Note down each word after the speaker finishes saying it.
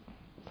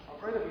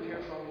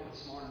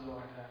this morning,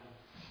 Lord.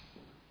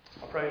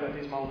 I pray that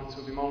these moments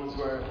will be moments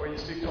where you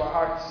speak to our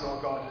hearts,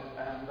 Lord God,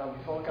 and that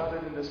we've all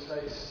gathered in this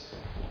place.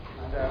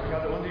 And we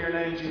gather under your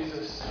name,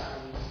 Jesus,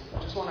 and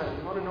we just want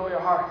to know your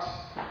heart.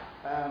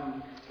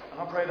 And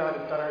I pray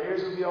that our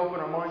ears will be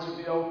open, our minds will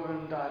be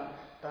open,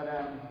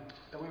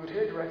 that we would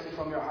hear directly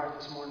from your heart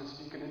this morning,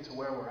 speaking into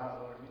where we're at,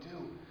 Lord. We do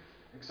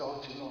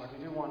exalt you, Lord.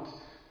 We do want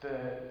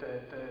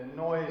the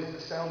noise,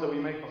 the sound that we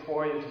make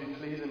before you to be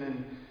pleasing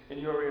in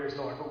your ears,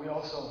 Lord. But we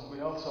also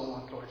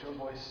want, Lord, your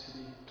voice to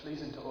be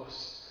pleasing to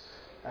us.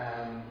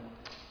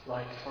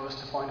 Like for us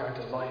to find our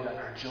delight and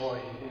our joy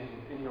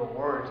in your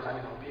word and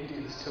in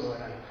obedience to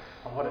it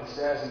and what it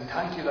says. And we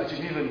thank you that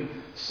you've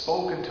even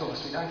spoken to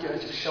us. We thank you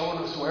that you've shown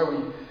us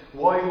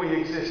why we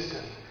exist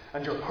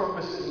and your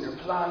purposes and your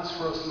plans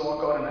for us, Lord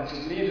God, and that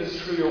you lead us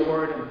through your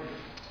word. And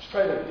just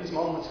pray that these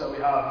moments that we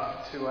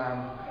have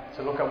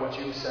to look at what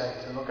you say,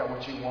 to look at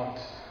what you want,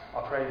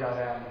 I pray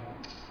that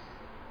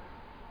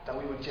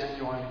we would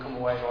genuinely come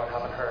away, Lord,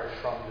 having heard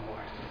from you,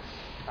 Lord,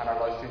 and our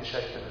lives being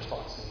shaped in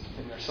response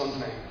in your Son's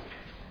name.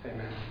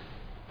 Amen.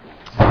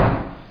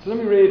 So let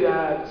me read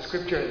the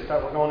scripture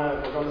that we're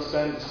going to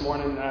spend this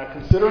morning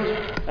considering,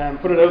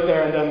 and put it out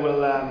there, and then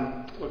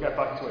we'll get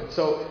back to it.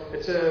 So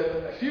it's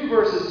a few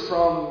verses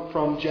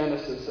from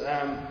Genesis,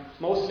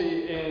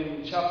 mostly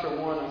in chapter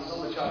 1 and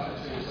some of chapter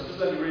 2. So just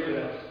let me read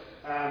it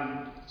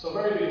out. So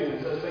very beginning,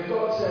 it says, "Then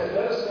God said,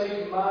 let us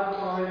make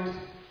mankind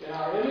in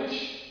our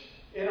image,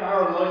 in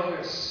our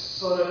likeness,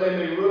 so that they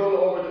may rule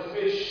over the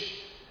fish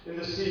in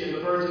the sea, and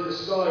the birds of the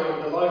sky,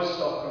 over the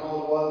livestock, and all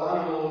the wild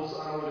animals,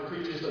 and over the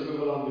creatures that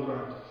move along the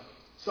ground."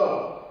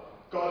 So,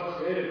 God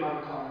created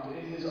mankind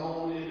in his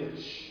own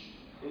image.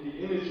 In the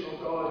image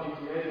of God,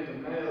 he created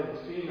the male and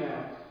the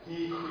female.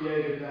 He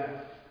created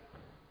them.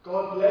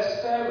 God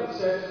blessed them and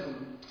said to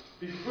them,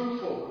 "Be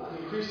fruitful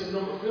and increase in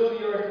number, fill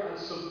the earth and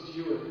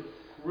subdue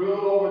it.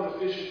 Rule over the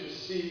fish of the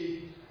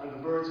sea and the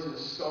birds in the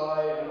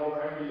sky, and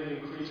over every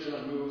living creature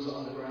that moves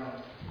on the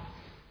ground."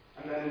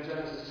 And then in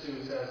Genesis 2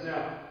 it says,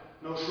 "Now,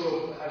 no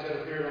shrub had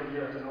yet appeared on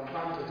the earth, and no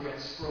plant had yet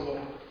sprung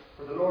up.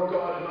 For the Lord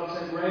God had not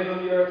sent rain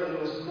on the earth, and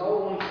there was no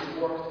one to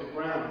work the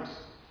ground.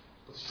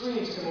 But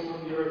streams came up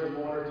from the earth and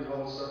watered the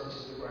whole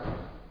surface of the ground.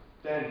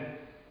 Then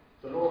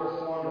the Lord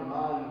formed a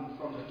man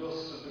from the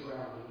dust of the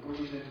ground, and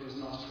breathed into his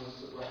nostrils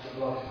the breath of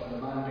life, and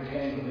the man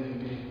became a living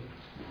being.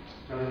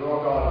 Now the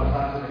Lord God had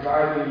planted a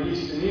garden in the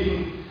east in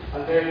Eden,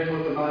 and there he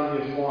put the man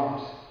he had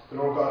formed. The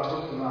Lord God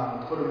took the man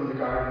and put him in the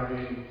garden of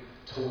Eden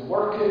to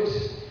work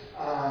it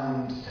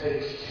and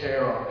take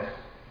care of it."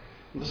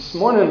 And this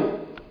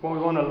morning, what we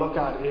want to look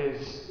at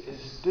is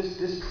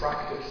this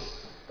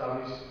practice that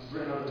we've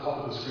written on the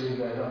top of the screen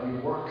there, that we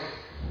work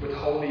with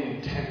holy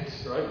intent,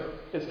 right?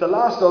 It's the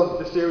last of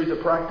the series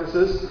of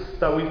practices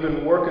that we've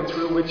been working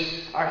through,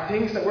 which are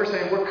things that we're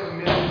saying we're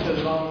committed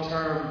to long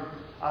term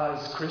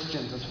as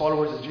Christians, as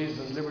followers of Jesus,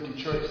 as Liberty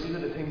Church. These are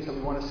the things that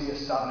we want to see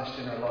established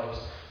in our lives.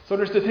 So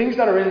there's the things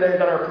that are in there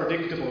that are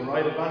predictable,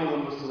 right? If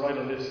anyone was to write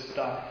a list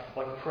that,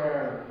 like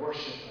prayer,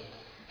 worship, and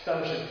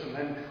fellowship, and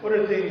then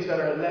other things that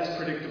are less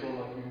predictable,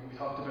 like we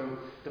talked about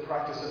the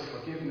practice of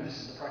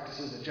forgiveness and the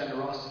practices of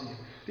generosity.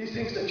 These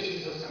things that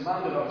Jesus has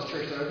commanded of his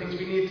church, that are things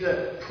we need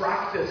to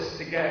practice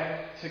to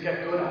get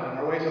good at, and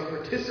our ways of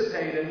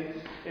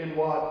participating in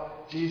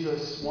what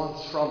Jesus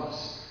wants from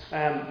us.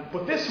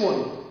 But this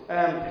one,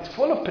 it's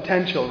full of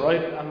potential,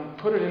 right? And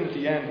put it in at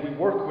the end. We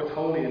work with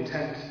holy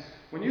intent.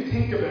 When you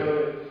think about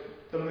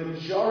it, the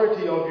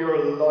majority of your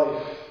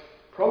life,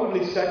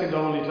 probably second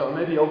only to, or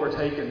maybe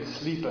overtaken,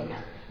 sleeping,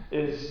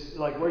 is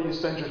like where you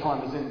spend your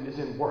time is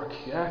in work.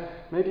 Yeah,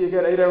 maybe you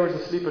get 8 hours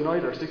of sleep a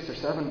night, or 6 or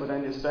 7, but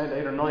then you spend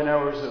 8 or 9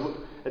 hours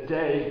a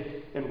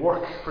day in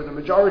work for the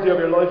majority of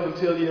your life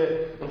until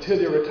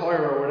you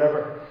retire or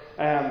whatever.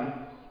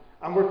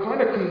 And we're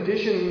kind of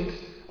conditioned,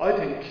 I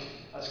think,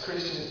 as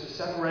Christians, to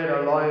separate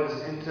our lives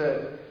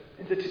into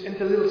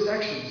little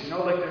sections. You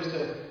know, like there's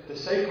the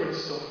sacred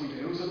stuff we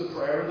do, so the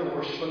prayer, the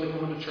worship, and the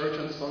coming to church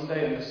on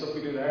Sunday, and the stuff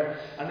we do there.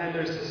 And then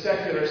there's the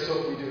secular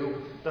stuff we do,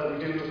 that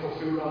we do to put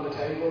food on the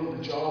table,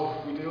 the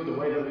job we do, the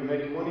way that we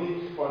make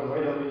money, or the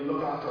way that we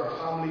look after our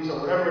families,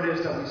 or whatever it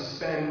is that we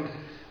spend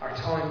our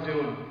time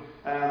doing.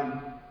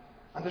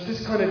 And there's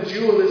this kind of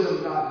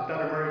dualism that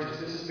emerges.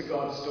 This is the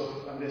God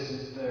stuff, and this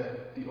is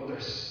the other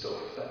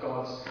stuff that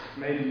God's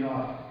maybe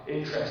not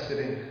interested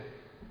in.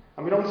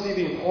 And we don't see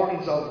the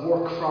importance of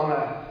work from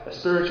a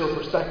spiritual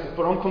perspective.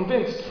 But I'm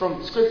convinced from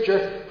the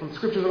scriptures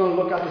we're going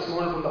to look at this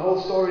morning, from the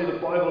whole story of the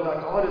Bible,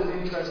 that God is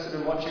interested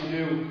in what you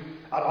do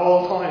at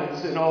all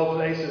times, in all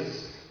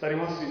places. That he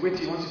wants to be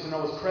with you. He wants you to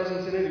know his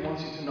presence in it. He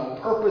wants you to know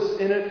purpose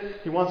in it.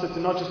 He wants it to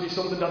not just be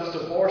something that's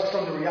divorced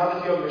from the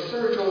reality of your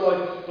spiritual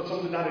life, but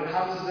something that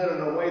enhances it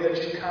in a way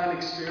that you can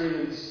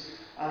experience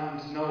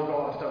and know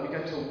God. That we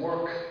get to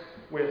work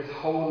with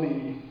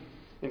holy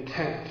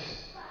intent.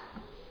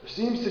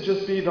 seems to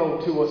just be,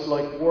 though, to us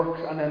like work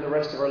and then the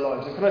rest of our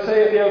lives. And can I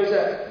say at the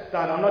outset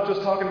that I'm not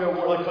just talking about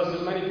work, because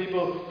there's many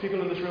people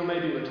in this room may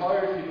be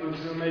retired, people in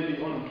this room may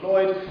be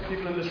unemployed,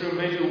 people in this room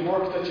may do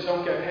work that you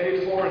don't get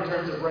paid for in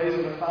terms of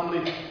raising a family.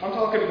 I'm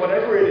talking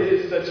whatever it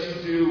is that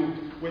you do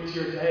with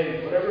your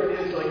day, whatever it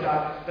is like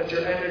that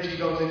your energy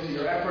goes into,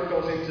 your effort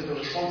goes into, the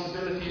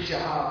responsibilities you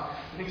have,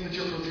 things that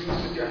you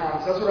produce with your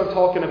hands. That's what I'm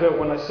talking about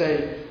when I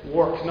say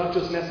work, not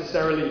just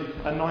necessarily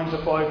a 9 to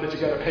 5 that you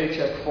get a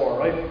paycheck for,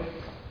 right?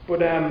 But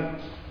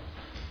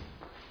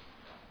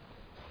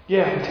we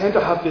tend to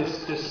have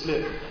this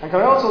split. And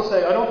can I also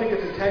say, I don't think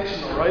it's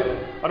intentional, right?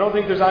 I don't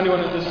think there's anyone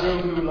in this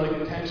room who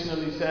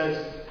intentionally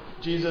says,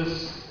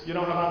 Jesus, you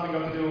don't have anything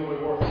got to do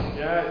with work.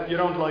 Yeah, you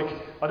don't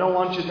I don't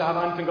want you to have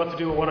anything got to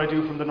do with what I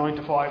do from the 9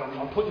 to 5.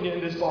 I'm putting you in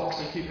this box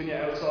and keeping you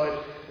outside.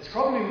 It's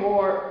probably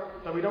more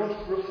that we don't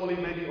fully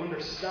maybe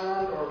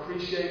understand or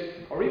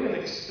appreciate or even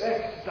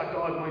expect that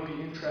God might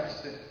be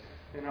interested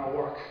in our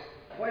work.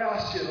 If I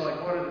asked you,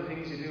 what are the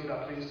things you do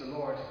that please the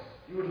Lord,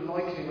 you would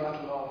likely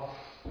rattle off,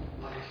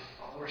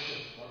 I worship,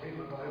 I read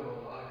my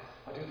Bible,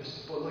 I do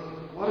this. But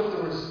what if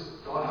there was,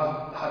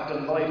 God had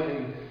delight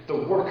in the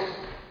work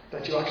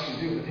that you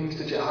actually do, the things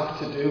that you have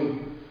to do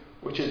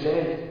with your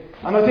day?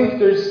 And I think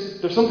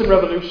there's something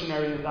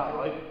revolutionary in that,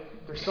 right?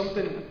 There's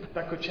something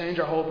that could change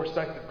our whole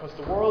perspective, because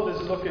the world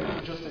is looking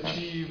to just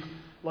achieve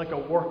a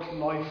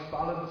work-life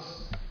balance.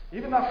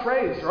 Even that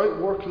phrase, right,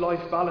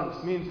 work-life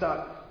balance, means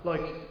that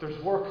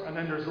there's work and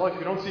then there's life.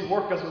 You don't see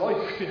work as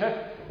life,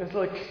 yeah?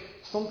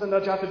 It's something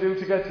that you have to do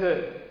to get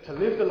to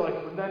live the life.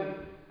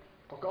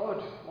 But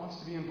God wants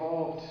to be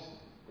involved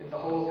in the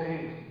whole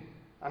thing.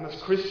 And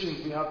as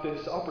Christians, we have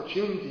this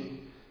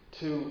opportunity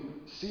to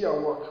see our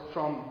work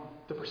from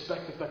the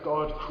perspective that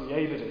God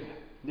created it.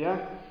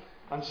 Yeah?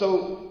 And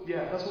so,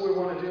 that's what we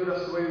want to do.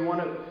 That's the way we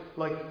want to,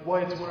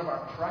 why it's one of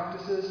our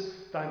practices.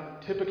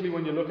 That typically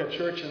when you look at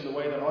church and the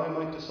way that I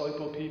might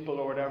disciple people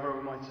or whatever,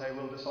 we might say,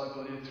 we'll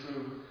disciple you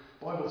through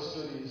Bible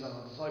studies and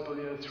we'll disciple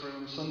you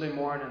through Sunday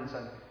mornings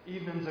and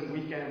evenings and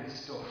weekend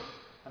stuff.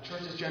 And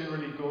church is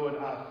generally good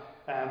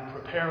at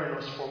preparing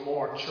us for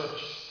more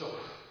church stuff.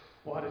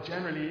 What it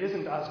generally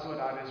isn't as good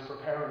at is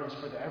preparing us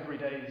for the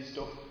everyday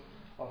stuff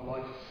of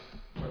life,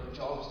 for the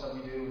jobs that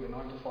we do, the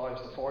 9 to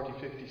 5s, the 40,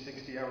 50,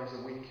 60 hours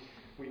a week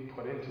we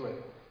put into it.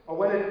 Or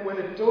when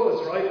it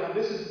does, right, and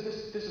this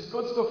is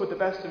good stuff with the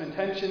best of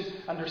intentions,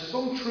 and there's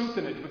some truth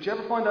in it, but you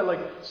ever find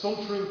that some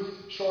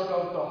truth short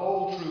of the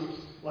whole truth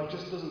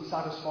just doesn't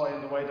satisfy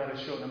in the way that it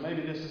should? And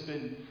maybe this has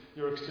been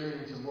your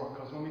experience in work,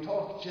 because when we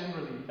talk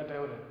generally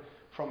about it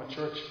from a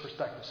church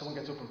perspective, someone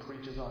gets up and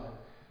preaches on it.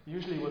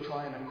 Usually we'll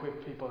try and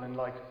equip people in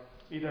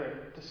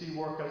either to see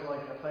work as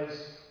a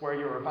place where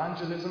your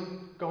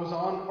evangelism goes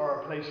on,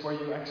 or a place where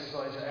you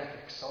exercise your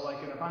ethics. So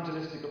an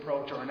evangelistic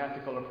approach or an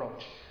ethical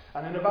approach.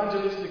 And in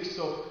evangelistic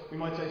stuff, we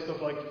might say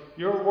stuff like,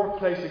 your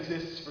workplace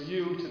exists for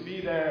you to be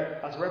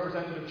there as a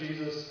representative of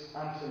Jesus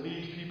and to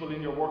lead people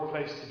in your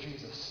workplace to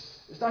Jesus.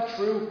 Is that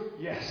true?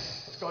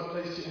 Yes. Has God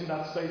placed you in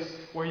that space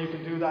where you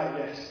can do that?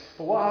 Yes.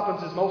 But what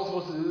happens is most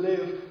of us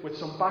live with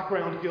some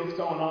background guilt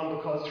going on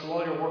because through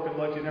all your work in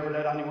life you never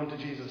led anyone to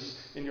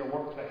Jesus in your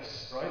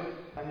workplace, right?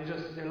 And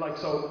you're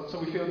so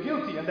we feel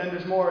guilty, and then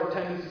there's more a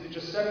tendency to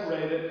just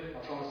separate it.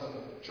 I'll throw myself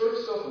into the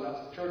church stuff, and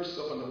that's the church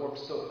stuff, and the work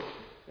stuff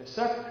is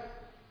separate.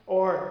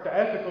 Or the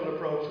ethical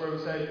approach, where we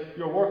say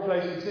your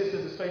workplace exists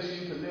as a space for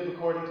you to live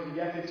according to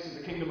the ethics of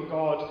the kingdom of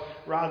God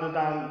rather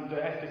than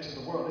the ethics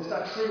of the world. Is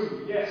that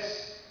true?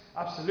 Yes,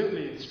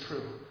 absolutely it's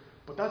true.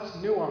 But that's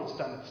nuanced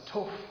and it's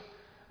tough.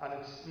 And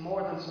it's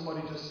more than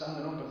somebody just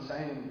standing up and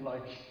saying,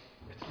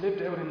 it's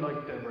lived out in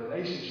the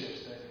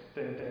relationships,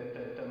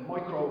 the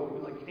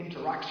micro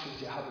interactions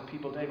you have with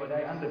people day by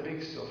day, and the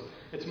big stuff.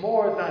 It's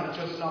more than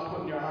just not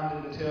putting your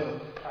hand in the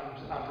till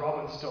and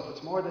robbing stuff.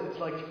 It's more that it's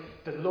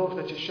the love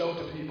that you show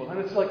to people. And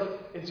it's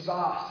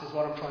vast is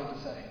what I'm trying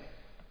to say.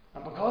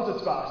 And because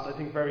it's vast, I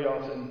think very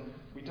often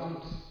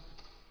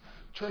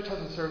church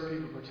hasn't served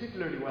people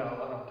particularly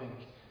well, I don't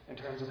think, in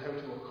terms of how to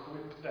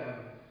equip them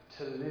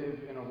to live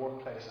in a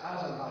workplace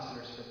as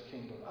ambassadors for the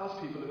kingdom, as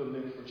people who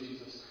live for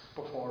Jesus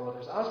before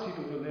others, as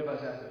people who live as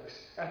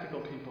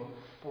ethical people.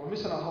 But we're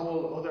missing a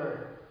whole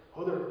other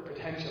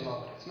potential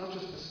of it. It's not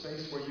just a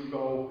space where you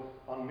go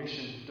on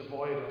mission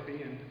devoid of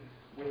being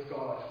with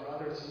God.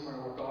 Rather, it's somewhere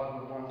where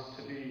God would want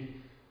to be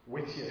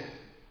with you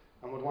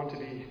and would want to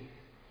be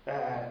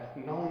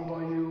known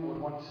by you, would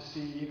want to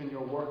see even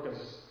your work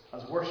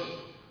as worship.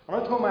 I'm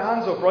going to put my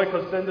hands up, right,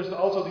 because then there's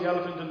also the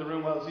elephant in the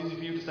room. Well, it's easy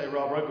for you to say,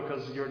 Rob, right,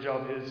 because your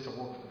job is to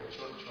work for the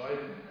church, right?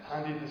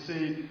 Handy to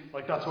see,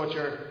 that's what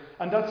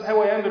and that's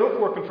how I ended up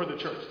working for the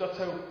church. That's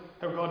how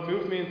God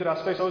moved me into that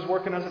space. I was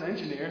working as an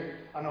engineer,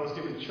 and I was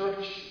giving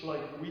church,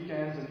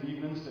 weekends and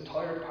evenings, the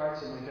tired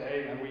parts of my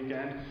day and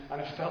weekend,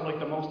 and it felt like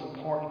the most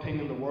important thing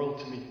in the world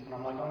to me. And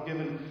I'm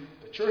giving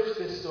the church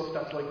this stuff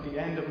that's the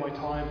end of my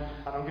time,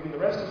 and I'm giving the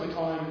rest of my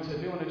time to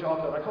doing a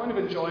job that I kind of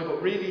enjoy,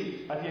 but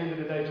really, at the end of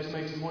the day, just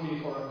makes money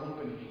for our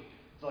company.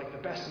 It's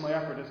the best of my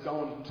effort is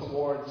going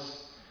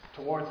towards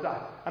towards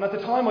that. And at the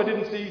time I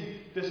didn't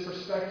see this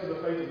perspective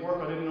of faith and work.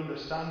 I didn't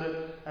understand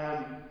it.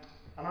 And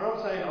I'm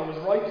not saying I was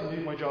right to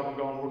leave my job and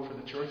go and work for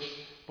the church,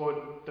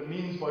 but the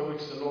means by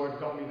which the Lord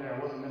got me there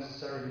wasn't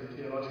necessarily the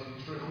theologically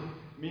true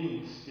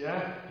means.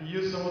 Yeah, He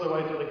used some other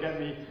way to get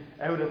me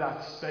out of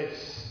that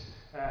space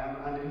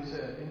and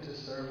into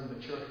serving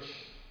the church.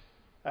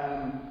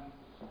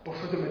 But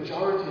for the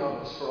majority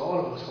of us, for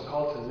all of us, we're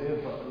called to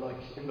live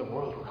in the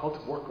world. We're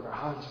called to work with our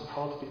hands. We're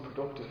called to be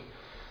productive.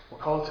 We're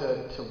called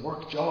to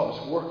work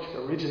jobs. Work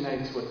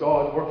originates with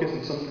God. Work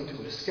isn't something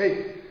to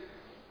escape.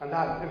 And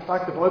that, in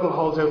fact, the Bible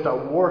holds out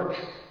that work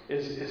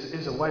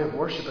is a way of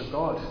worshiping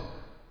God.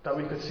 That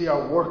we could see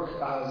our work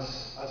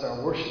as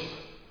our worship.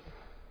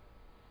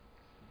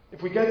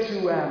 If we get to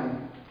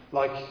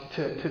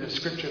the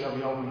scripture that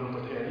we opened up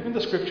with here, even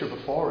the scripture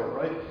before it,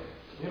 right?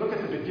 You look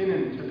at the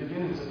beginnings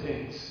of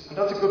things, and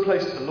that's a good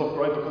place to look,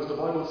 right? Because the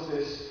Bible's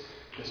this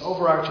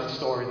overarching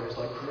story. There's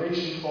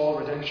creation, fall,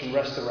 redemption,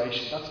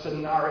 restoration. That's the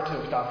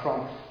narrative that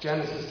from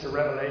Genesis to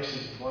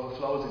Revelation the Bible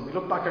flows in. We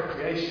look back at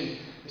creation,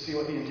 we see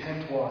what the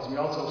intent was. We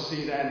also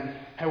see then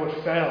how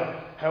it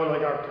fell, how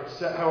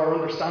our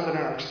understanding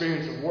and our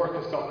experience of work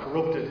has got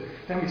corrupted.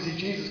 Then we see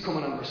Jesus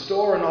coming and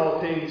restoring all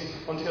things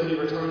until He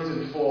returns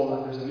in full,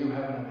 and there's a new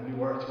heaven and a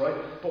new earth, right?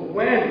 But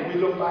when we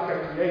look back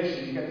at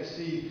creation, you get to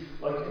see,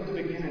 in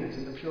the beginnings,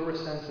 in the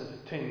purest sense of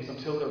things,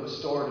 until they're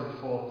restored in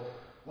full,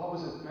 what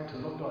was it meant to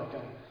look like?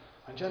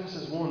 And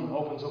Genesis 1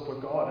 opens up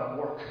with God at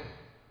work.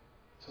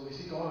 So we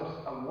see God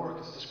at work.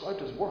 It's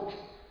described as work,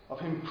 of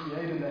Him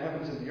creating the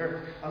heavens and the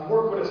earth. And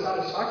work with a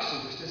satisfaction.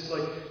 There's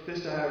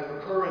this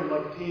recurring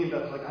theme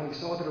that and He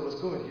saw that it was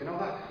good. You know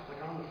that?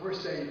 On the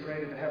first day He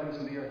created the heavens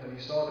and the earth, and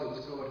He saw that it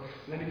was good.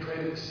 And then He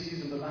created the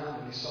seas and the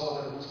land, and He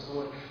saw that it was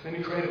good. Then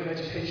He created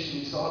vegetation,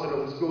 He saw that it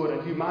was good.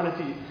 And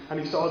humanity, and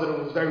He saw that it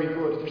was very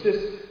good. There's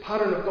this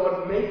pattern of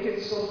God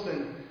making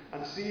something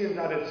and seeing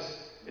that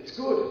it's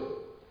good.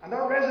 And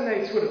that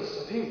resonates with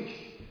us, I think.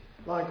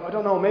 I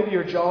don't know, maybe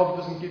your job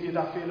doesn't give you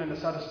that feeling of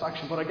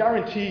satisfaction, but I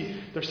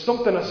guarantee there's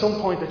something at some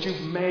point that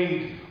you've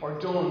made or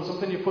done,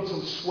 something you put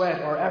some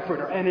sweat or effort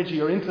or energy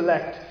or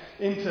intellect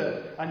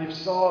into, and you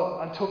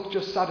saw and took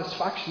just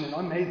satisfaction in.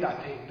 I made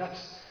that thing.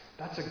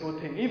 That's a good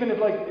thing. Even if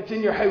it's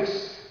in your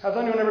house. Has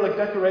anyone ever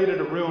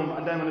decorated a room,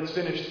 and then when it's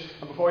finished,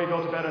 and before you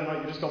go to bed at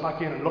night, you just go back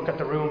in and look at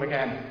the room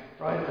again,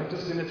 right?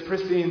 Just in its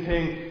pristine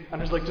thing, and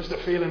there's just a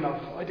feeling of,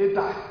 I did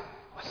that.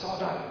 I saw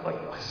that,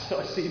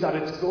 I see that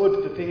it's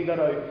good, the thing that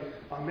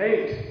I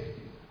made.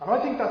 And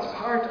I think that's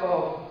part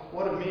of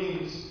what it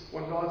means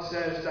when God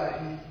says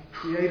that He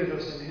created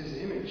us in His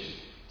image.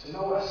 To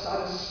know a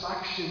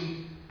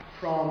satisfaction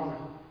from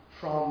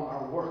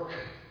our work.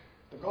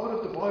 The God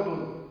of the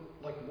Bible,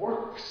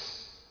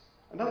 works.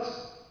 And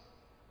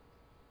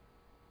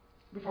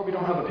we probably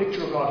don't have a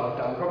picture of God like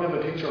that. We probably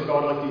have a picture of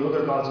God like the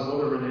other gods of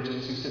other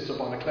religions, who sits up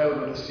on a cloud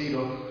with his feet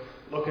up,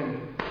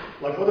 looking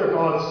like other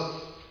gods.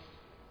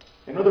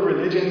 In other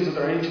religions,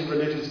 other ancient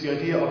religions, the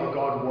idea of a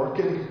God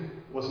working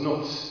was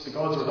nuts. The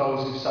gods were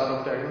those who sat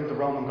up there. The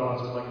Roman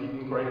gods were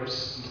eating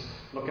grapes, and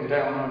looking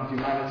down on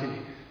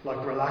humanity,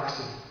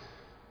 relaxing.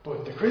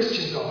 But the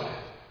Christian God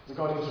is a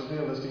God who's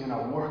revealed as being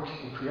at work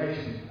in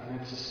creation and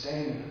in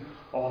sustaining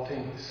all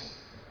things.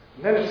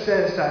 And then it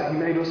says that He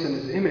made us in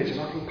His image,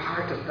 and I think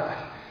part of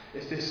that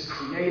is this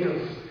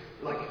creative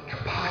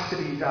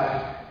capacity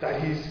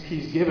that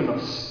He's given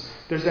us.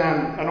 There's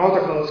an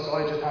author called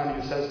Skye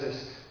Jethani who says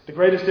this. The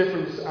greatest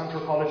difference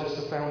anthropologists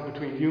have found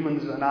between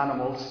humans and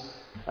animals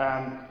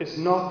is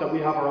not that we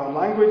have our own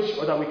language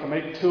or that we can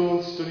make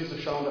tools. Studies have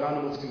shown that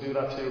animals can do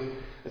that too.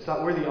 It's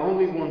that we're the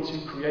only ones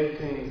who create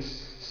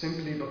things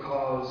simply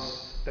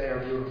because they are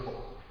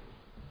beautiful.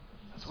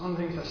 That's one of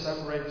the things that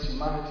separates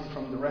humanity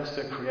from the rest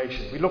of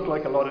creation. We look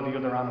like a lot of the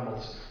other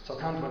animals. So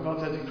when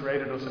God says He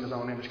created us in His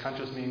own image, can't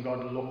just mean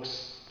God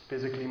looks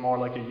physically more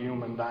like a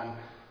human than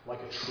like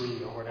a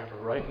tree or whatever,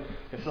 right?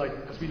 It's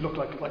because we look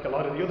like a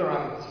lot of the other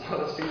animals, a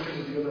lot of features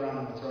of the other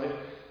animals, right?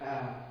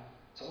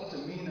 So what's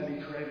it mean that He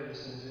created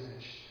us in His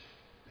image?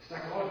 It's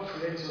that God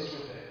creates us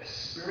with a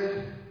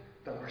spirit,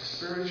 that we're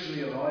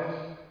spiritually alive,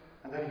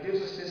 and that He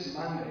gives us this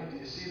mandate.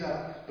 You see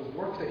that the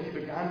work that He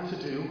began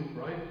to do,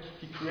 right?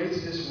 He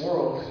creates this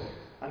world,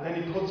 and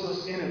then He puts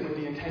us in it with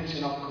the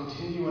intention of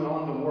continuing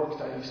on the work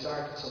that He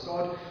started. So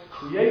God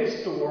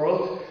creates the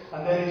world,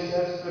 and then He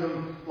says to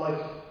them,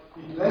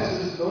 He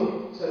blesses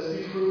them, says,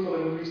 be fruitful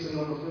and increase in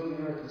number, fill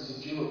the earth and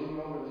subdue it,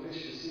 rule over the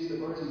fish, the sea, the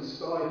birds in the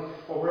sky,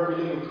 or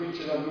every living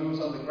creature that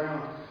moves on the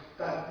ground.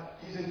 That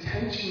He's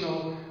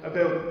intentional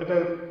about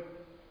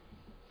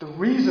the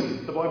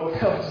reason the Bible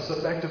tells us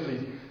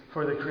effectively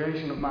for the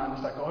creation of man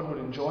is that God would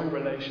enjoy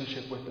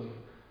relationship with them.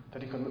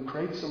 That He could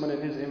create someone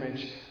in His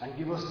image and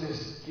give us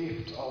this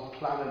gift of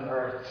planet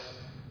Earth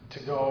to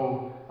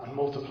go and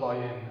multiply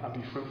in and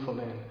be fruitful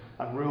in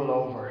and rule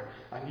over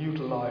and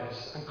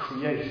utilise and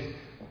create.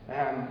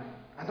 And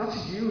that's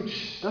a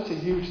huge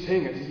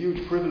thing. It's a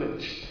huge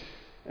privilege.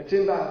 It's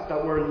in that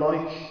we're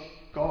like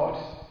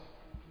God.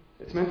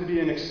 It's meant to be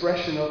an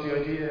expression of the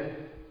idea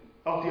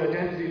of the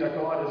identity that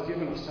God has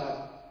given us,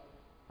 that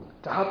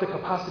To have the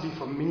capacity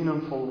for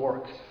meaningful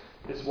work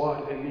is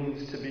what it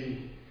means to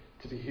be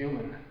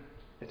human.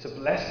 It's a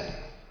blessing.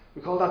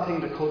 We call that thing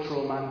the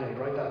cultural mandate,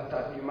 right?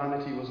 That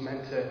humanity was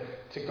meant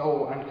to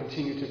go and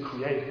continue to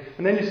create.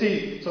 And then you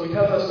see, so we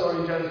tell that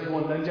story in Genesis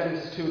 1, then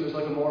Genesis 2, there's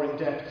like a more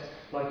in-depth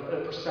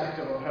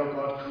perspective of how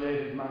God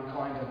created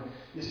mankind. And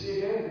you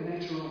see again the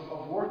nature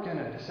of work in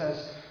it. It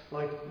says,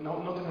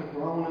 nothing had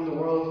grown in the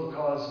world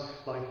because,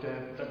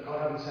 that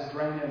God hadn't sent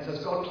rain yet. It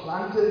says, God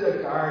planted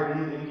a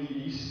garden in the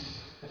east,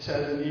 it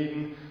says in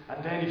Eden,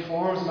 and then he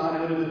forms man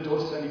out of the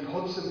dust and he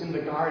puts him in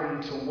the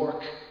garden to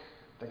work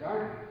the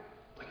garden.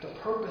 The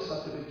purpose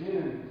at the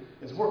beginning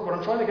is work. What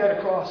I'm trying to get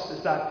across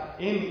is that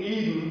in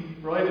Eden,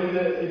 right, in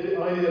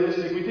the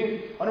idealistic, we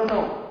think, I don't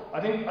know, I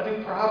think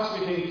perhaps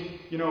we think,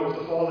 if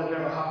the fall had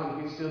never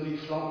happened, we'd still be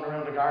floating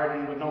around the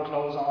garden with no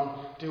clothes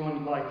on,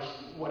 doing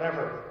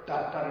whatever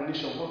that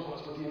initial work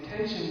was. But the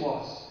intention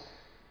was,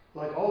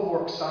 all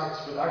work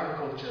starts with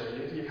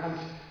agriculture. You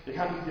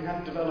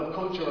can't develop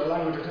culture or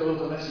language or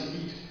tools unless you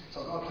eat.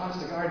 So God plants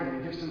the garden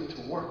and he gives them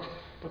to work.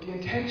 But the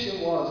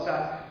intention was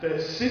that the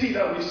city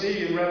that we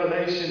see in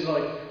Revelation,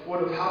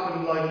 would have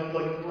happened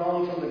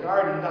grown from the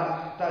garden.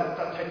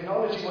 That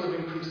technology would have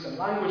increased, and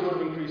language would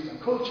have increased, and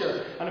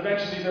culture, and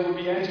eventually there would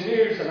be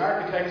engineers and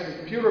architects and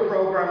computer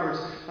programmers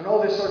and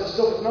all this sort of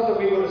stuff. It's not that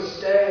we would have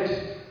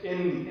stayed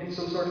in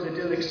some sort of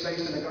idyllic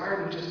space in a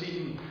garden, just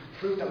eating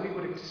fruit, that we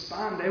would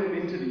expand out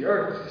into the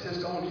earth. He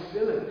says, go and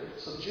fill it,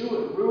 subdue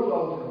it, rule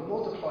over it,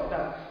 multiply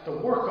that. The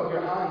work of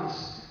your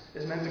hands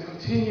is meant to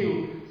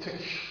continue to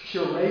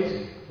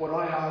curate what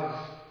I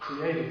have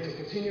created, to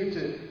continue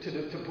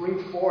to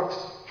bring forth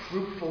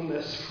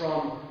fruitfulness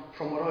from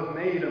what I've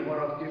made and what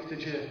I've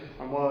gifted you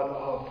and what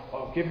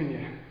I've given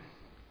you.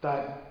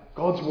 That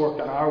God's work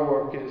and our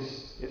work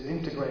is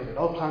integrated.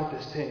 I'll plant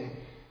this thing,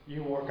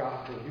 you work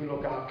after it, you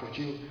look after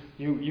it,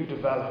 you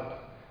develop.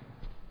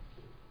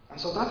 And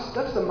so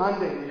that's the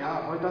mandate we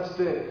have, right? That's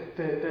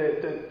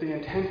the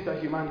intent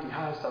that humanity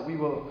has, that we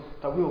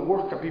will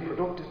work and be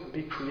productive and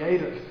be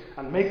creative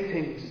and make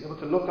things, be able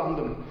to look on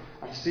them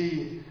and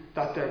see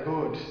that they're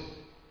good.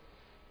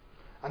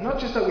 And not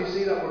just that we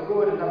see that we're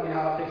good and that we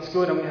have it's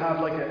good and we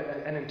have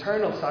an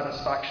internal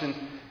satisfaction.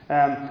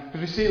 Because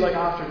we see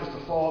after just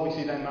the fall, we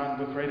see then man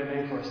will create a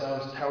name for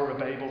ourselves, Tower of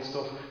Babel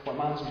stuff, where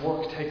man's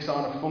work takes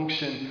on a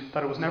function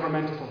that it was never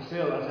meant to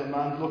fulfill, as in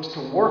man looks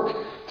to work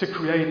to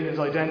create his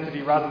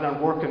identity rather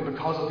than working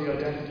because of the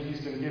identity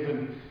he's been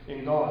given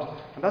in God.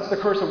 And that's the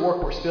curse of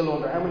work we're still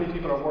under. How many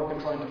people are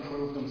working trying to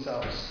prove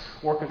themselves,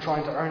 working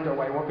trying to earn their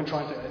way, working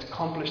trying to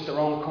accomplish their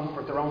own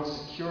comfort, their own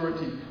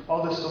security,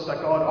 all this stuff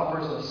that God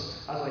offers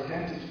us as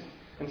identity.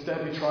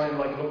 Instead we try and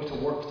look to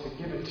work to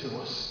give it to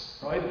us,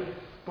 right?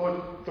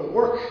 But the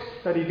work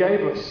that he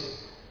gave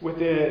us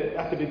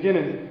at the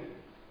beginning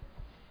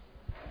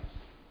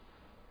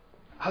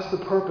has the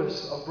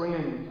purpose of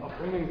bringing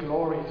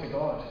glory to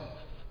God.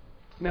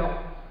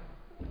 Now,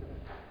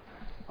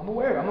 I'm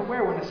aware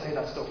when I say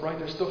that stuff, right?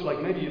 There's stuff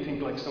maybe you think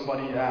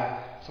somebody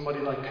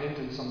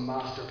painting some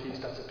masterpiece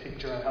that's a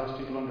picture and helps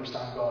people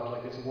understand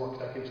God, it's work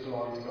that gives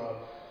glory to God.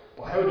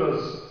 But how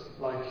does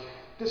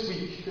this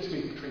week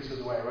Patrice was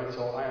away, right?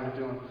 So I ended up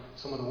doing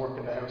some of the work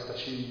in the house that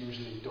she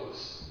usually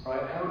does,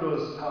 right? How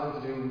does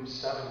having to do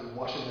 7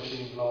 washing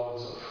machine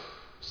loads of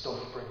stuff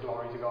bring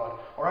glory to God?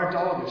 Or our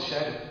dog is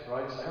shedding,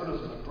 right? So how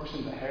does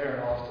brushing the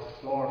hair off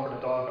the floor for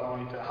the dog,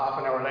 only to half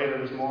an hour later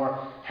there's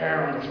more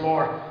hair on the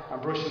floor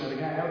and brushing it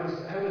again? How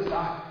does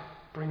that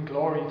bring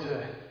glory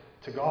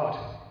to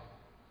God?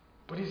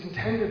 But he's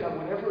intended that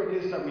whatever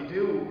it is that we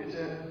do, it's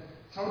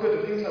not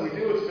about the things that we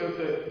do, it's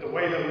about the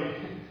way that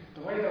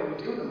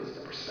we do them. It's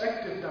the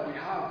perspective that we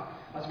have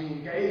as we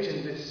engage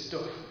in this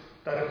stuff,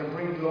 that it can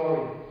bring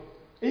glory.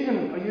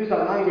 Even, I use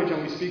that language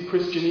and we speak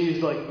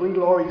Christianese, bring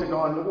glory to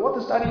God. Look, what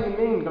does that even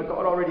mean? God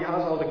already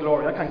has all the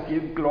glory. I can't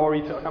give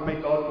glory I can't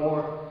make God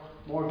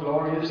more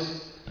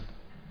glorious.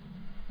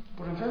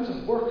 But in terms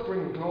of work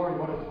bringing glory,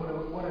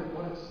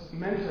 what it's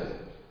meant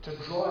to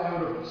draw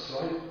out of us,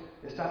 right,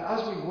 is that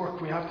as we work,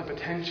 we have the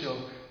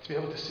potential to be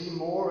able to see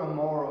more and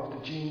more of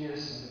the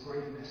genius and the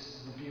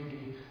greatness and the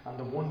beauty and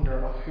the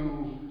wonder of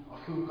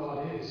who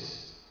God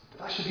is.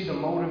 That should be the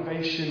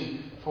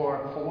motivation for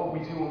what we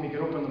do when we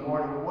get up in the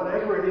morning, or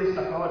whatever it is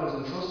that God has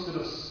entrusted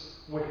us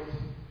with.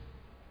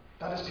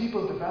 That as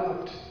people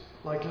developed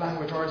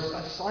language, or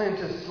as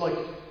scientists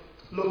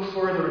look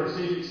further and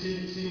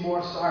see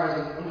more stars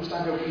and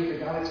understand how big the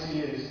galaxy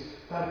is,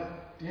 that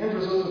the end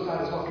result of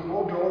that is what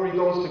more glory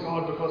goes to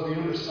God, because we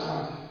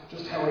understand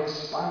just how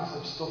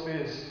expansive stuff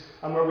is.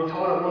 And where we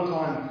thought at one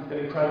time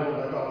it's incredible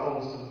that God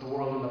holds the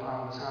world in the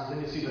palm of his hands,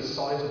 then you see the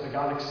size of the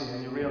galaxy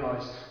and you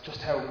realise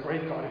just how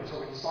great God is.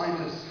 So when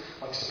scientists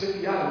split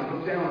the atom and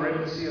look down, we're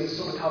able to see at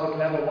subatomic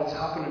level what's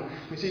happening.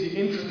 We see the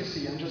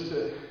intricacy and just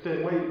the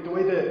way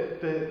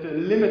the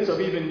limits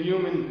of even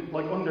human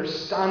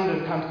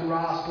understanding can't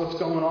grasp what's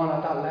going on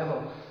at that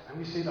level. And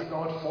we see that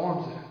God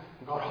forms it,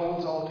 and God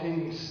holds all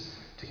things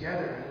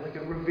together, and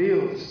it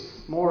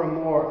reveals more and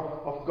more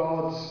of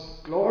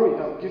God's glory,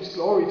 that gives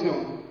glory to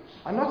him.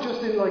 And not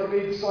just in like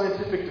big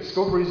scientific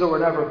discoveries or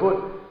whatever,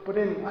 but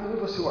in any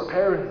of us who are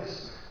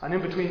parents, and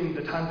in between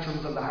the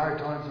tantrums and the hard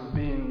times of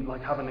being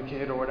like having a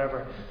kid or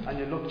whatever, and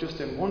you look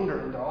just in wonder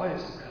in their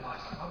eyes and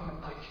realise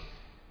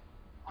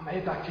I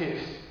made that kid.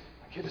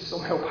 That kid is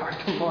somehow part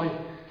of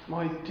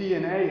my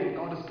DNA, and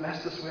God has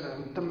blessed us with it.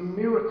 And the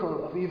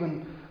miracle of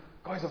even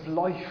guys of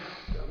life,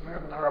 the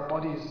miracle that our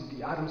bodies,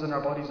 the atoms in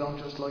our bodies don't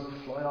just like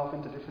fly off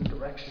into different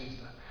directions.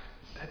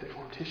 Instead they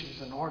form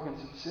tissues and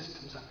organs and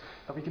systems, and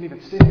that we can even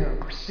sit here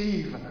and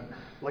perceive, and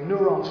like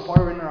neurons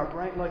firing in our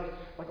brain,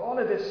 like all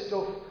of this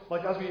stuff,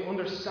 like as we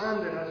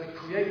understand it, as we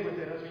create with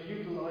it, as we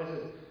utilize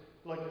it,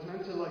 like it's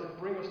meant to like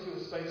bring us to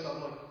a space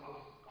of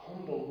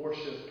humble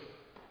worship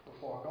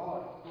before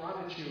God,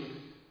 gratitude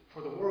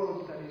for the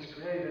world that He's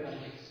created and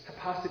His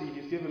capacity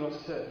He's given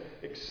us to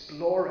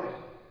explore it,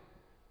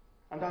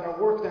 and that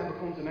our work then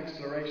becomes an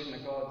exploration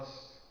of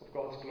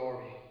God's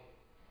glory.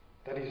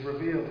 That He's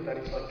revealed, that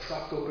He's like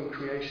trapped up in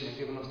creation and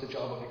given us the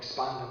job of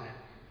expanding it,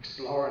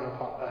 exploring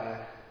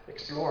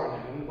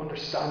it, and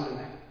understanding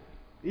it.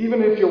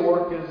 Even if your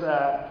work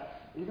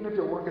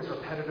is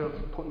repetitive,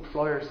 putting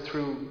flyers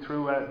through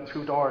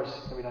doors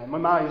every day. My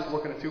ma used to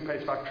work in a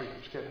toothpaste factory,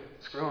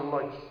 screwing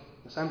like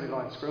assembly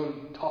lines,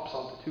 screwing tops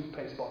onto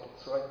toothpaste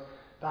bottles, right?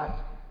 That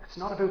it's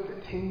not about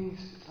the things.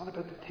 It's not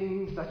about the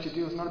things that you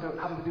do. It's not about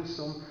having to do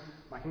some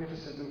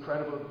magnificent,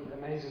 incredible,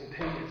 amazing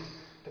thing. It's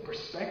the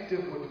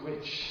perspective with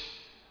which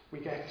we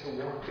get to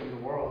work in the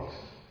world.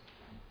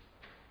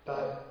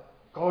 That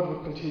God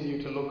would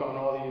continue to look on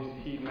all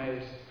He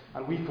made,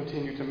 and we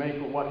continue to make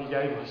what He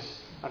gave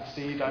us, and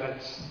see that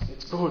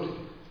it's good.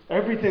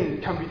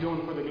 Everything can be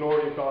done for the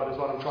glory of God, is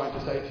what I'm trying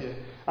to say to you,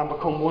 and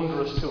become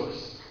wondrous to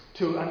us.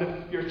 And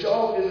if your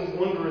job isn't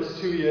wondrous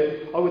to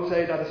you, I would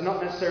say that it's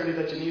not necessarily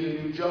that you need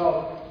a new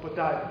job, but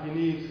that you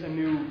need a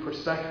new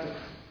perspective.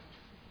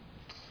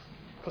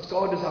 Because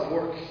God is at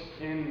work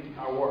in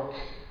our work.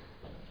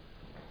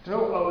 You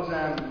know,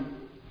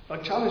 I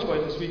was challenged by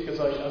this week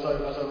as I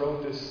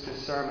wrote this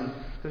sermon.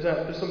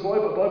 There's some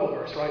Bible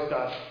verse, right?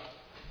 That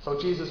so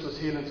Jesus was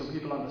healing some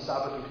people on the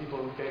Sabbath, and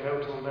people gave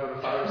out to him about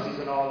the Pharisees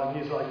and all,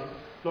 and he's like,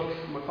 "Look,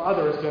 my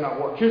Father has been at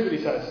work." Here's what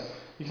he says.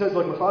 He says,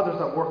 "Like my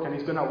Father's at work, and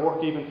He's been at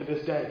work even to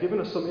this day, giving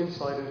us some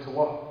insight into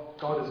what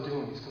God is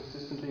doing. He's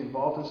consistently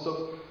involved in stuff."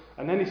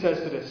 And then he says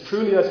to this,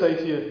 "Truly I say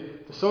to you,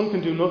 the Son can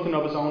do nothing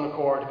of his own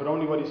accord, but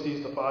only what he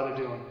sees the Father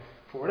doing.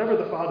 For whatever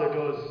the Father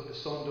does, the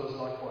Son does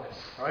likewise."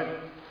 Right?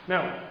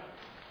 Now,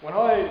 when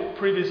I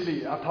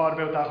previously have thought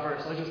about that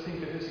verse, I just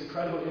think of this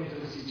incredible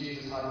intimacy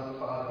Jesus had with the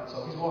Father. And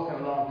so he's walking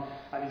along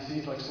and he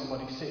sees like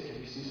somebody sick,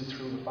 and he sees it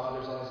through the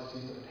Father's eyes. He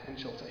sees the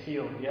potential to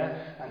heal,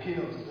 and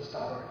heals and just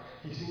that. Or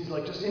he sees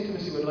like just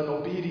intimacy with like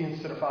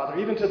obedience to the Father,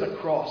 even to the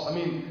cross. I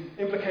mean,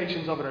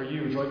 implications of it are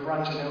huge, right?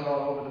 Branching out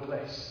all over the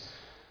place.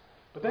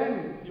 But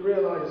then you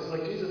realise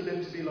like Jesus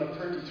lived to be like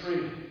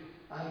 33,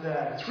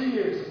 and 3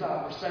 years of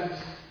that were spent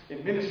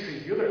in ministry.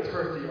 The other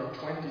 30 or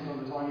 20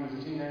 from the time he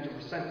was a teenager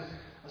were spent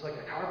as like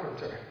a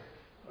carpenter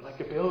or like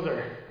a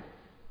builder.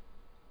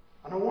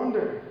 And I'm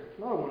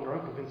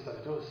convinced that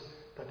it does,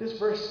 that this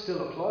verse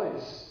still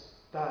applies,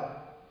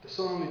 that the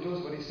Son only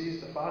does what he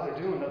sees the Father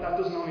doing, that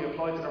doesn't only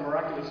apply to the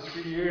miraculous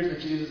 3 years of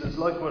Jesus'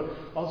 life, but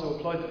also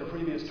applied to the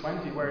previous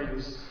 20 where he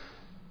was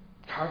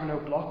carving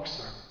out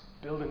blocks or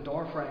building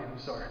door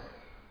frames or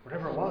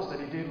whatever it was that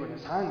he did with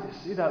his hand.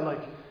 You see that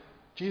like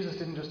Jesus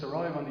didn't just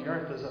arrive on the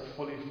earth as a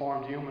fully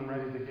formed human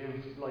ready to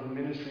give like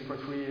ministry for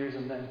 3 years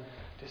and then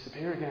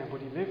disappear again,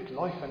 but he lived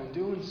life, and in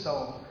doing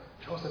so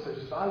shows that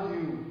there's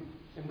value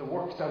in the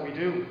work that we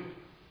do.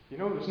 You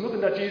know, there's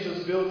nothing that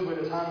Jesus built with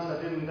his hands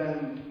that didn't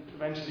then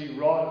eventually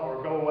rot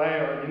or go away,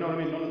 or you know what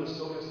I mean, none of the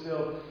stuff is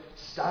still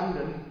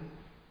standing.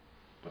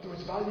 But there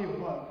was value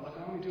in what? Like,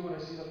 I only do what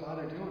I see the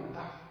Father doing, and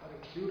that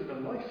included a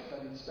life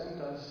that he'd spent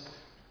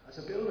as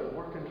a builder,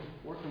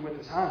 working with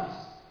his hands.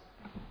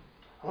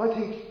 And I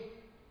think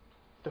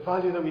the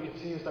value that we can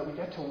see is that we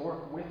get to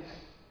work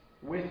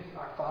with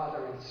our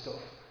Father and stuff.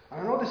 And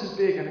I know this is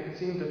big and it can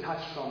seem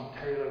detached from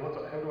Terry, like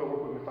how do I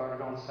work with my Father,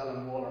 going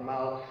selling wool or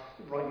mal,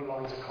 writing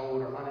lines of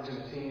code or managing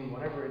a team,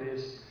 whatever it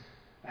is.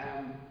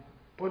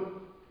 But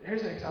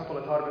here's an example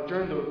I thought about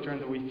during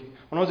the week.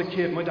 When I was a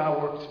kid, my dad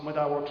worked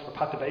for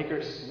Pat the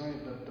Bakers, you know,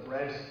 the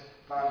bread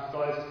man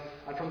guys.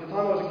 And from the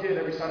time I was a kid,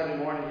 every Saturday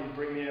morning he'd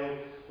bring me out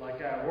like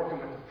working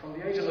with him from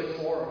the age of like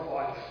 4 or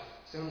 5.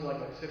 Soon as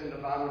I'd sit in the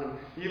van with him.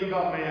 He even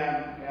got my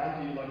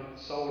auntie like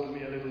sewed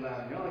me a little you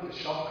know, like the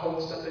shop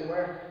coats that they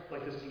wear,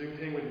 like this blue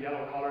thing with a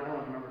yellow collar. I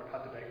don't remember the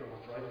Pat the Baker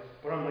ones, right?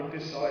 But I'm like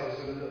this size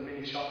with a little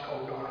mini shop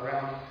coat going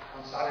around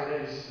on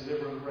Saturdays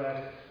delivering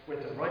bread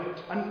with them, right?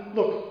 And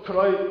look,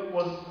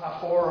 was at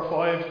 4 or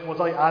 5,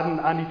 was I adding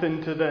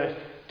anything to the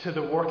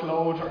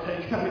workload or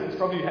taking? I mean, it's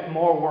probably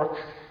more work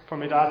for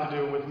my dad to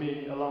do with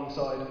me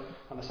alongside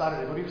on a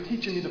Saturday, but he was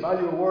teaching me the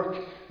value of work.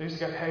 I used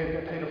to get paid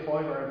a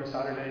 $5 every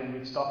Saturday, and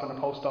we'd stop in a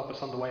post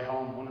office on the way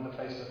home, one of the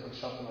places I was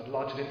shopping. I'd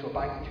lodge it into a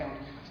bank account.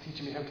 He's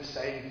teaching me how to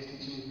save. He's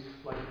teaching me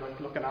like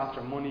looking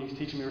after money. He's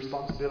teaching me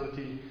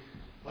responsibility.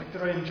 Like,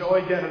 did I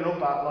enjoy getting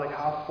up at like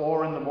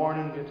 4:30 in the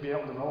morning, get to be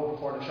out on the road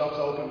before the shops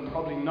open?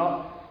 Probably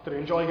not. Did I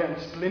enjoy getting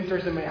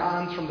splinters in my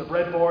hands from the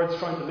breadboards,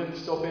 trying to lift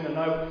stuff in and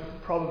out?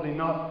 Probably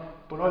not.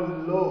 But I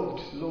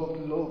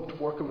loved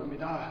working with my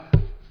dad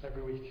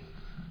every week.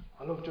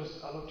 I love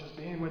just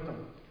being with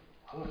them.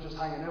 I love just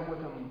hanging out with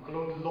them. I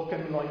love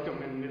looking like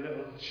them in my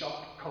little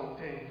shop coat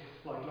thing,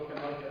 like looking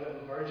like a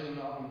little version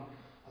of him.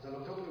 As I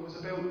looked up, it was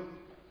about,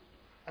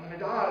 and my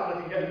dad,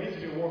 like, getting me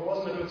to do work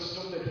wasn't about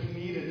stuff that he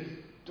needed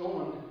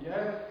done.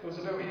 Yeah, it was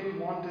about him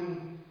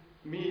wanting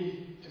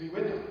me to be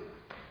with him.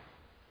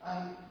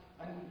 And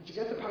you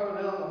get the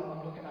parallel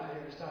I'm looking at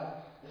here is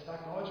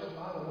that God, your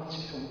Father, wants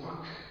you to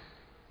work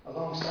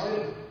alongside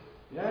him.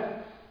 Yeah?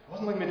 It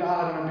wasn't like my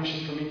dad had an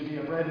ambition for me to be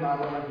a bread man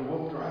when I grew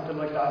up or anything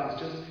like that.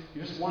 It's just,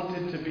 you just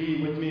wanted to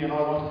be with me and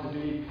I wanted to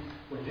be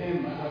with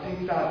him. And I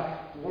think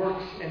that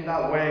work in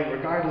that way,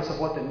 regardless of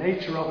what the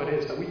nature of it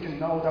is, that we can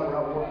know that we're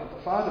at work with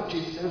the Father.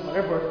 Jesus says,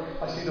 whatever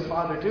I see the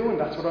Father doing,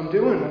 that's what I'm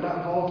doing. And that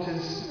involved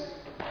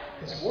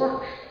his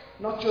work.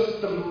 Not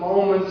just the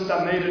moments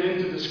that made it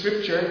into the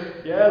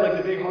scripture, yeah, like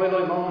the big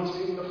highlight moments,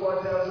 feeding the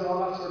 5,000 and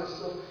all that sort of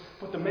stuff,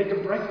 but the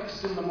making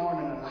breakfast in the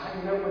morning and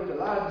hanging out with the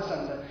lads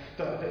and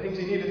the things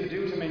he needed to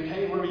do to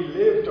maintain where he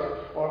lived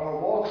or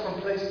walk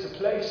from place to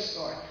place,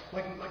 or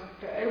like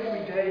the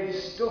everyday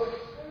stuff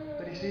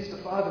that he sees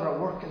the Father at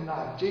work in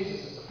that.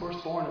 Jesus is the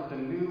firstborn of the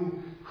new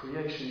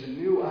creation, the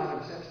new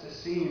Adam, sets the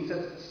scene,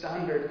 sets the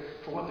standard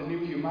for what the new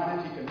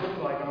humanity can look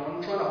like. And what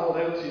I'm trying to hold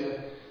out to you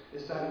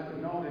is that you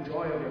can know the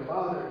joy of your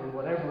Father in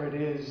whatever it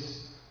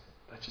is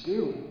that you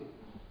do.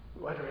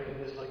 Whether it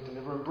is like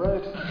delivering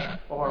bread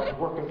or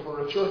working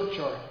for a church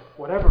or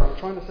whatever. I'm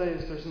trying to say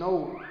is there's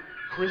no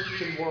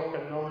Christian work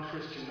and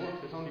non-Christian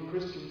work. There's only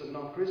Christians and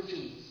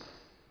non-Christians.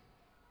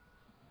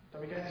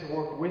 That we get to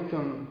work with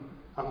them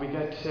and we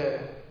get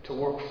to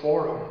work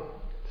for them.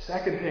 The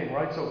second thing,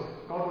 right? So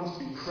God wants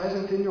to be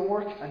present in your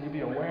work and you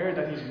be aware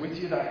that he's with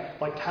you,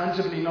 that like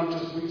tangibly, not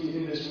just with you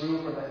in this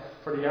room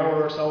for the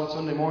hour or so on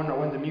Sunday morning or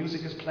when the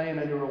music is playing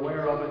and you're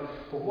aware of it.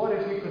 But what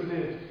if we could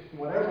live in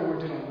whatever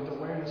we're doing with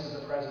awareness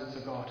of the presence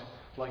of God,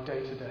 like day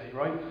to day,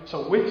 right?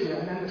 So with you.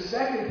 And then the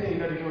second thing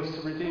that he does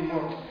to redeem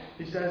work,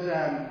 he says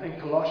in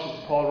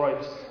Colossians, Paul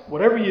writes,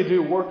 whatever you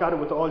do, work at it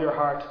with all your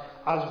heart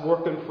as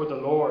working for the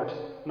Lord,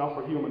 not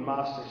for human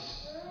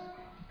masters.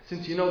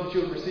 Since you know that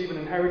you will receive an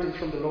inheritance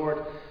from the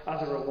Lord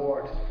as a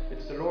reward.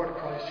 It's the Lord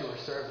Christ you are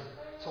serving.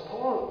 So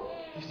Paul,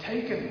 what he's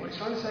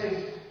trying to say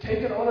is,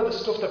 taking all of the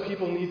stuff that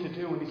people need to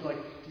do, and he's like,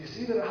 do you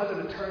see that it has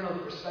an eternal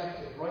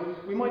perspective, right?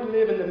 We might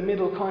live in the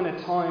middle kind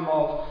of time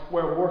of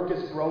where work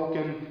is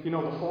broken,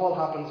 the fall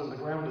happens and the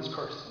ground is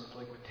cursed, and it's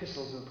like with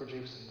thistles will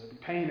produce, and there'll be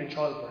pain in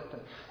childbirth,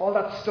 and all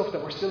that stuff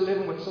that we're still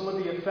living with some of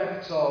the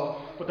effects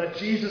of, but that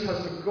Jesus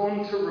has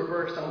begun to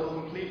reverse and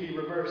will completely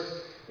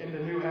reverse in the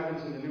new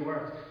heavens and the new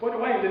earth. By the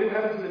way, in the new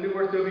heavens and the new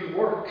earth there'll be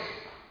work,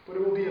 but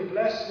it will be a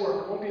blessed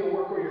work. It won't be a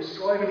work where you're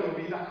striving. It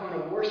will be that kind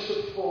of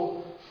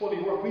worshipful,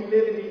 fully work. We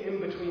live in the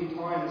in-between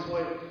time. That's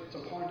why it's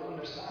important to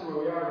understand where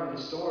we are in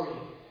the story.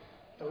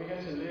 That we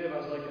get to live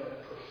as like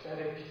a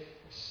prophetic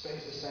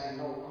space of saying,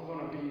 no, I'm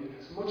going to be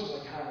as much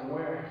as I can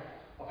aware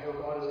of how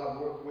God is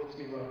at work with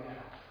me right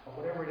now. Of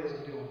whatever it is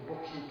I'm doing,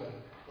 bookkeeping.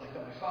 Like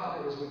that my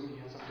Father is with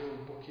me as I'm doing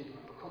bookkeeping.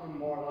 I'm becoming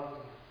more like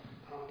him.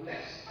 And I'm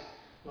blessed.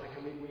 Like,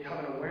 and we have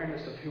an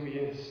awareness of who he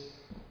is.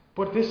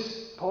 But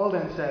this, Paul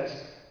then says,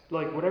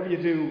 like, whatever you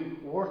do,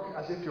 work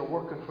as if you're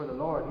working for the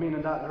Lord.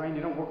 Meaning that, Lorraine,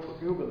 you don't work for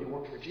Google, you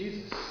work for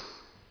Jesus.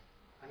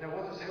 And then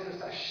how does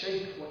that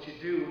shape what you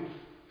do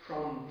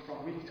from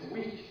week to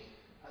week?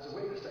 As a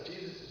witness that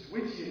Jesus is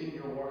with you in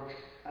your work,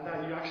 and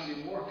that you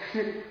actually work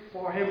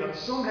for him. That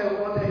somehow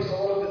God takes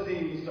all of the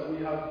things that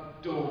we have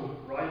done,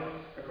 right,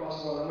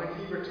 across the world, and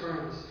when he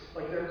returns,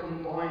 like they're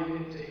combined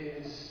into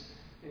his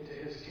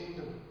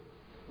kingdom.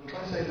 I'm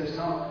trying to say there's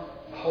not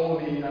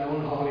holy and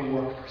unholy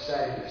work per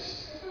se.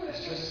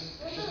 It's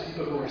just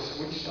people who are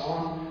switched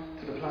on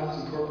to the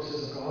plans and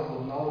purposes of God,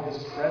 will know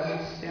his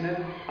presence in it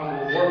and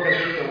will work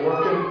as if they're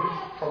working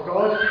for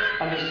God.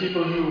 And there's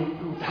people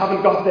who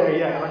haven't got there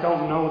yet or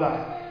don't know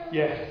that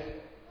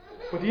yet.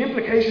 But the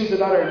implications of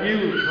that are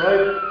huge, right?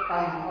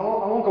 And I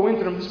won't go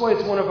into them. This is why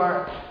it's one of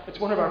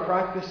our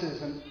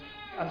practices.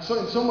 And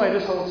so in some way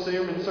this whole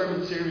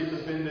sermon series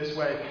has been this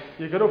way.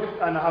 You get up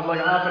and have like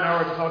half an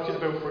hour to talk to you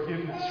about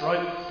forgiveness,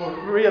 right? But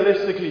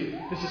realistically,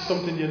 this is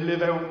something you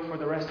live out for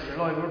the rest of your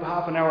life. We have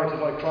half an hour to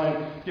like try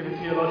and give a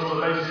theological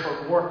basis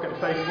for work and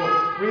faith.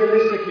 But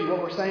realistically,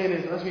 what we're saying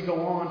is as we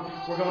go on,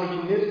 we're going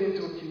to be knit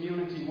into a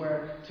community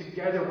where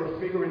together we're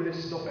figuring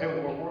this stuff out.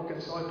 We're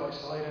working side by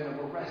side in it.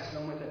 We're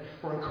wrestling with it.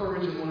 We're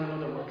encouraging one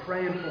another. We're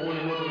praying for one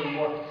another in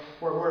work.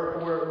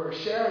 We're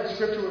sharing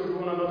scripture with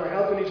one another,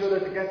 helping each other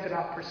to get to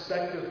that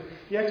perspective.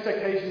 The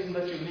expectation isn't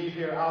that you leave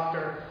here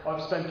after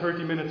I've spent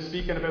 30 minutes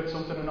speaking about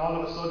something and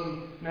all of a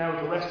sudden now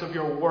the rest of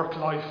your work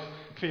life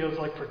feels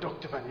like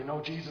productive and you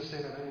know Jesus in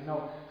it and you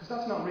know, because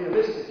that's not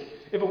realistic.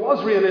 If it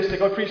was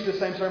realistic, I preached the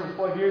same sermon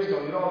 5 years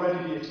ago, you'd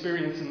already be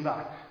experiencing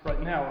that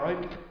right now,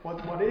 right?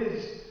 What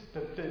is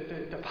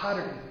the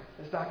pattern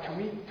is that can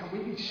we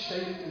be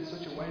shaped in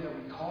such a way that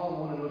we call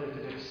one another to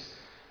this,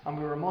 and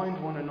we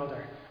remind one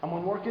another, and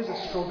when work is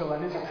a struggle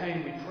and is a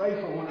pain, we pray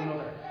for one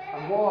another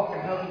and walk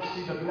and help them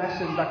see the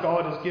blessing that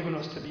God has given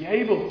us to be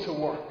able to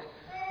work.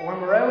 Or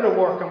when we're out of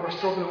work and we're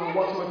struggling with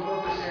what's my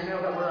purpose here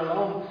now, that we're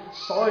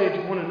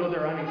alongside one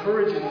another and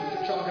encouraging them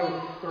to try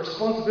out the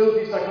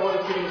responsibilities that God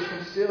has given us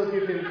can still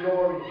give Him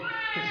glory,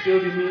 can still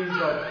be means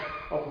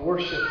of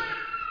worship,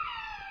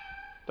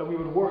 that we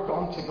would work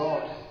unto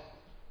God.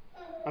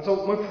 And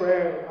so my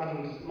prayer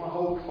and my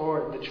hope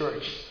for the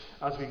church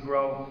as we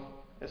grow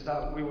is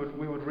that we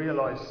would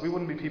realise we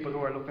wouldn't be people who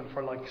are looking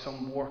for like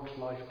some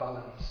work-life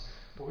balance,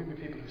 but we'd be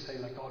people who say,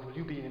 like, God, will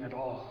you be in it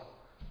all?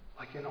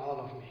 Like in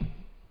all of me.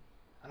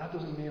 And that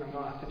doesn't mean I'm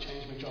going to have to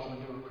change my job and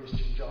do a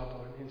Christian job,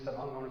 but it means that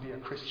I'm going to be a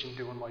Christian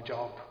doing my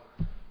job.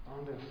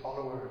 I'm a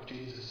follower of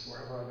Jesus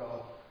wherever I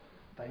go.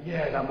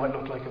 That might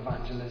look like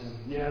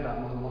evangelism.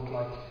 That might look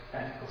like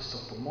ethical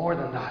stuff. But more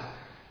than that,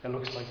 it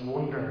looks like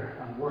wonder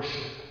and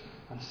worship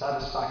and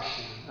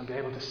satisfaction and be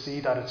able to see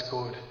that it's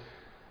good.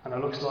 And it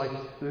looks like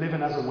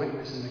living as a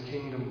witness in the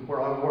kingdom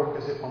where I work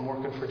as if I'm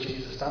working for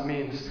Jesus. That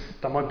means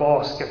that my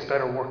boss gets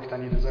better work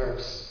than he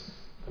deserves.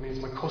 That means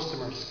my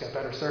customers get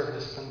better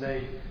service than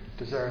they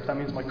deserve. That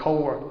means my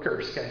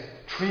co-workers get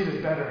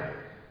treated better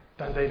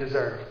than they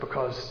deserve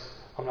because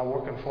I'm not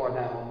working for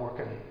them,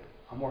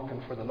 I'm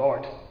working for the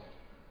Lord.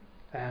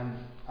 And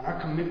our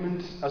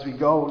commitment as we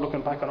go,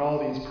 looking back on all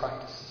these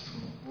practices,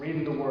 from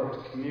reading the Word,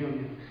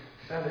 communion,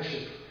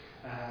 fellowship,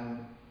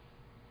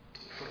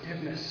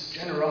 forgiveness,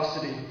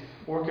 generosity,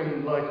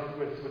 working like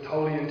with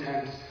holy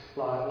intent,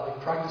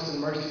 like practicing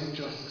mercy and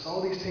justice,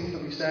 all these things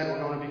that we said we're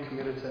going to be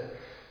committed to,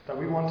 that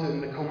we want to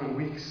in the coming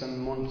weeks and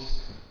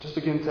months just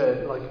begin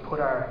to put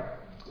our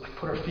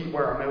feet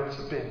where our mouths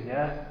have been,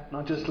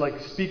 not just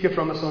speak it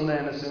from a Sunday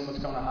and assume it's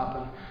going to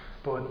happen,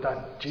 but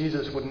that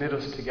Jesus would knit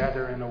us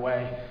together in a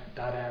way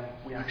that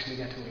we actually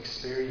get to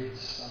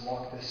experience and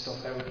walk this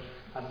stuff out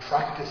and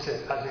practice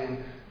it, as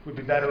in we'd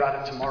be better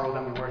at it tomorrow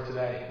than we were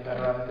today, and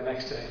better at it the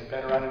next day, and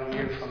better at it a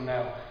year from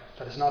now.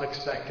 That it's not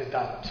expected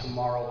that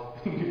tomorrow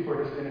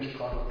we're the finished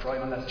product, right?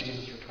 Unless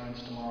Jesus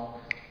returns tomorrow,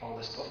 all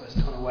this stuff is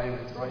done away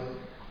with, right?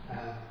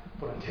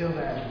 But until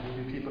then,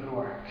 we'll be people who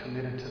are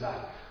committed to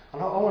that.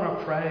 And I want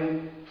to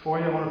pray for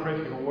you. I want to pray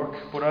for your work,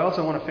 but I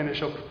also want to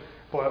finish up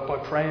by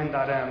praying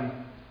that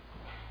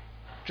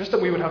just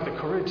that we would have the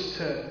courage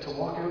to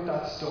walk out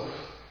that stuff.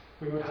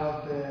 We would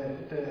have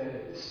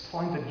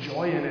find the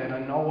joy in it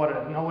and know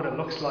what it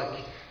looks like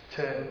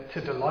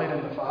to delight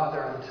in the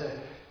Father and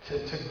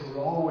to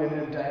grow in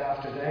Him day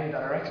after day.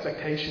 That our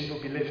expectations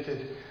will be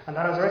lifted, and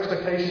that as our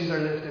expectations are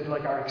lifted,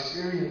 our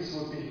experience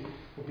would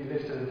be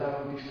lifted, and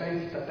that would be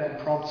faith that then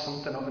prompts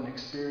something of an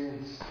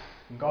experience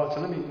in God.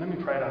 So let me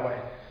pray that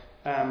way.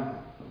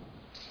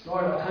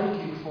 Lord, I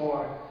thank you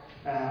for.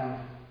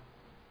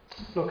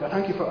 I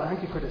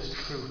thank you for this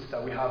truth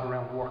that we have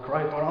around work,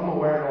 right? But I'm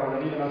aware,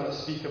 Lord, that even as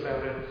I speak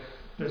about it,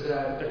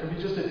 there can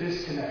be just a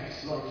disconnect.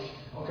 I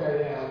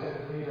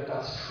agree that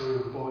that's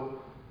true,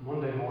 but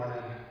Monday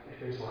morning,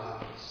 here's what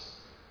happens.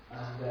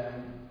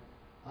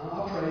 And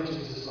I pray,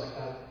 Jesus,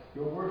 that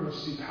your word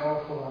would be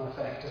powerful and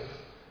effective,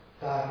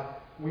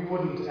 that we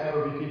wouldn't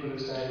ever be people who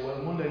say,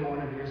 well, Monday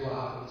morning, here's what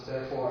happens,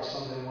 therefore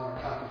Sunday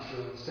morning can't be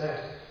true.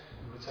 Instead,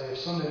 we would say, if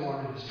Sunday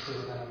morning is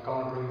true, then I'm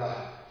going to bring that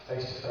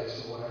face to face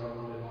with whatever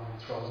Monday morning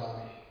throws at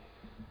me.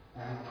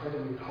 And I pray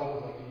that we would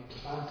hold, be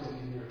planted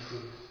in your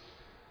truth.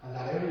 And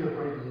that out of your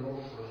great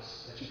love for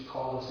us, that you've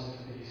called us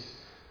into these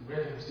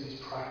rhythms, these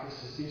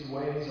practices, these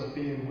ways of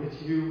being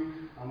with you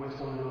and with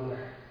one another.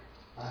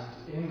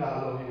 And in that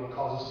love, you will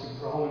cause us to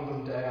grow in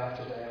them day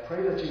after day. I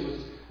pray that you would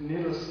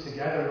knit us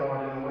together,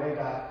 Lord, in a way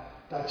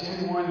that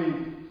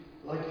genuinely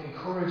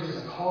encourages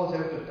and calls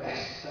out the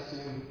best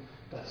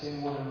that's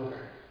in one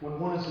another. When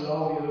one is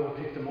low, the other will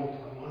pick them up.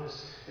 When one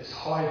is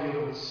high, the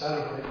other will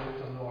celebrate with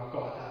them, Lord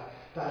God.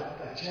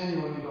 That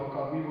genuinely, Lord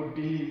God, we would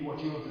be what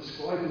you have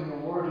described in your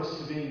word us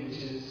to be, which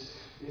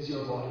is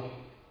your body.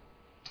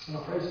 And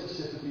I pray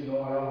specifically,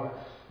 Lord, over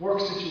work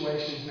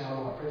situations now,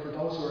 Lord. I pray for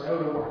those who are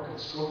out of work and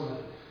struggling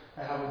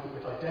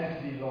with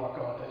identity, Lord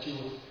God, that you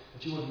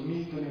would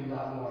meet them in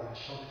that, Lord, and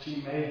show that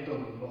you made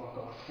them, Lord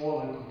God, full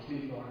and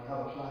complete, Lord, and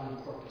have a plan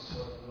and purpose for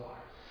them, Lord.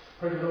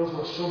 Pray for those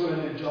who are struggling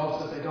in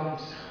jobs that they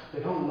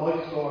don't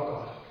like, Lord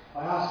God.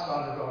 I ask,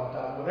 Father God,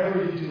 that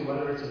whatever you do,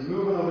 whether it's a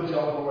moving of a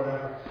job or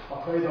whatever,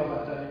 I pray, though,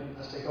 that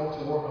as they go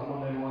to work on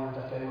Monday morning,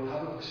 that they will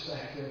have a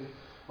perspective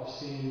of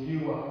seeing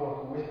you at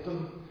work with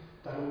them,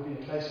 that it will be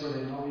a place where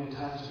they know you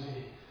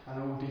tangibly,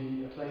 and it will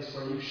be a place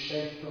where you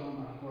shape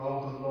them and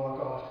grow them, Lord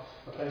God,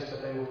 a place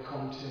that they will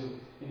come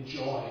to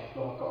enjoy,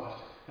 Lord God,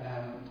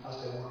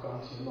 as they work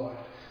on to you, Lord.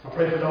 I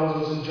pray for those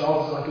of us in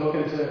jobs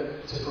looking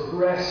to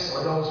progress,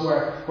 or those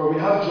where we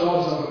have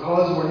jobs and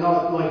because we're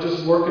not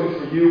just working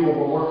for you, but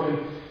we're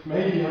working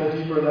maybe at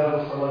a deeper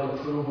level for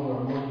approval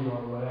or money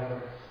or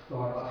whatever.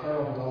 Lord, I pray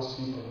over those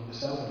people,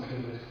 myself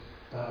included,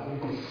 that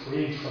we'd be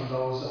freed from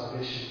those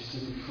ambitions,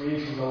 we'd be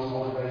freed from those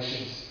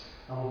motivations,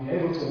 and we'll be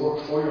able to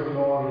work for your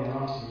glory and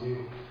unto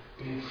you,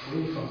 being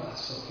free from that.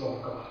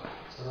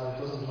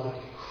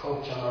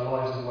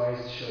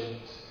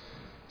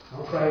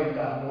 pray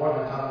that more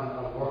than having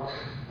a work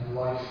and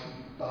life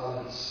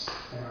balance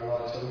in our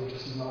lives, that we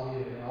just know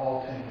you in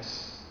all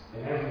things,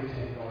 in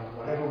everything, Lord,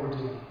 whatever we're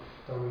doing,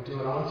 that we do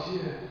it unto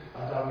you,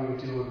 and that we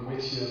would do it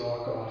with you,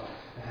 Lord God,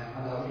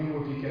 and that you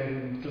would be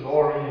getting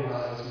glory in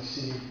that as we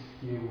see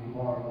you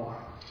more and more.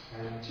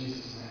 In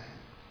Jesus'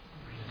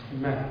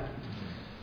 name. Amen.